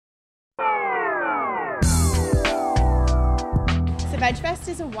VegFest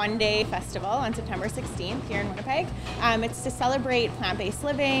is a one-day festival on September 16th here in Winnipeg. It's to celebrate plant-based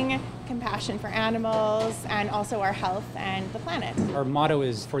living, compassion for animals, and also our health and the planet. Our motto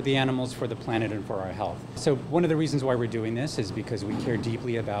is for the animals, for the planet, and for our health. So one of the reasons why we're doing this is because we care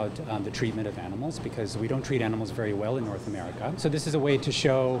deeply about the treatment of animals, because we don't treat animals very well in North America. So this is a way to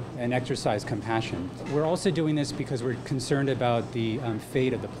show and exercise compassion. We're also doing this because we're concerned about the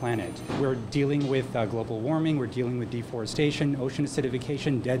fate of the planet. We're dealing with global warming, we're dealing with deforestation, ocean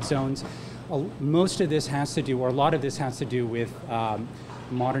acidification, dead zones. Most of this has to do, or a lot of this has to do with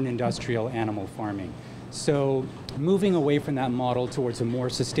modern industrial animal farming. So moving away from that model towards a more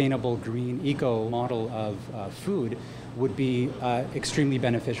sustainable green eco model of food would be extremely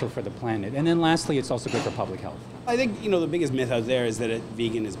beneficial for the planet. And then lastly, it's also good for public health. I think, the biggest myth out there is that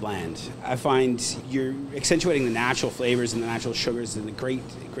vegan is bland. I find you're accentuating the natural flavors and the natural sugars and the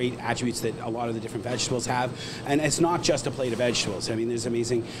great attributes that a lot of the different vegetables have. And it's not just a plate of vegetables. I mean, there's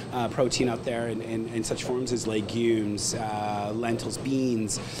amazing protein out there in such forms as legumes, lentils,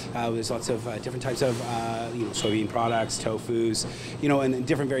 beans. There's lots of different types of soybean products, tofus, and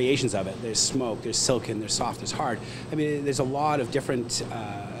different variations of it. There's smoked, there's silken, there's soft, there's hard. I mean, there's a lot of different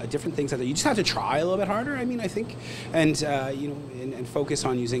things out there. You just have to try a little bit harder, I think, and and focus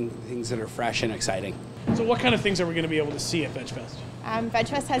on using things that are fresh and exciting. So what kind of things are we going to be able to see at VegFest?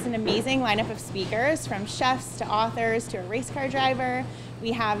 VegFest has an amazing lineup of speakers, from chefs to authors to a race car driver.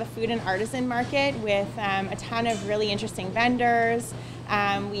 We have a food and artisan market with a ton of really interesting vendors.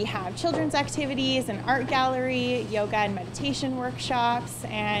 We have children's activities, an art gallery, yoga and meditation workshops,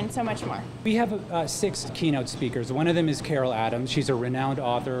 and so much more. We have 6 keynote speakers. One of them is Carol Adams. She's a renowned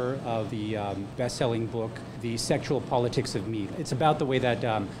author of the best-selling book, The Sexual Politics of Meat. It's about the way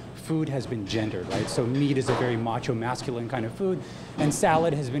that food has been gendered, right? So meat is a very macho, masculine kind of food, and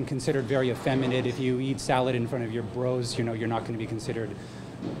salad has been considered very effeminate. If you eat salad in front of your bros, you're not going to be considered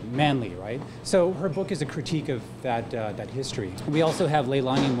manly, right? So her book is a critique of that history. We also have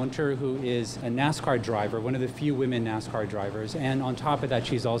Leilani Munter, who is a NASCAR driver, one of the few women NASCAR drivers, and on top of that,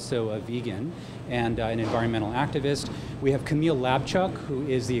 she's also a vegan and an environmental activist. We have Camille Labchuk, who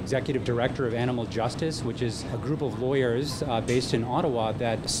is the executive director of Animal Justice, which is a group of lawyers based in Ottawa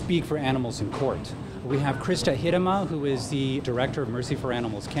that speak for animals in court. We have Krista Hiddema, who is the director of Mercy for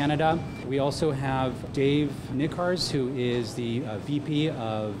Animals Canada. We also have Dave Nickars, who is the VP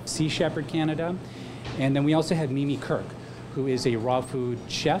of Sea Shepherd Canada. And then we also have Mimi Kirk, who is a raw food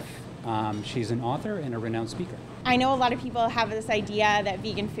chef. She's an author and a renowned speaker. I know a lot of people have this idea that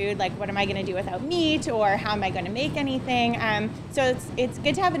vegan food, like what am I going to do without meat, or how am I going to make anything? So it's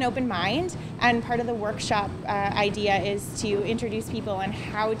good to have an open mind, and part of the workshop idea is to introduce people on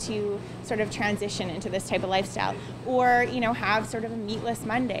how to sort of transition into this type of lifestyle, or have sort of a meatless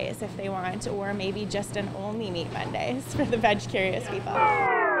Mondays if they want, or maybe just an only meat Mondays for the veg curious people.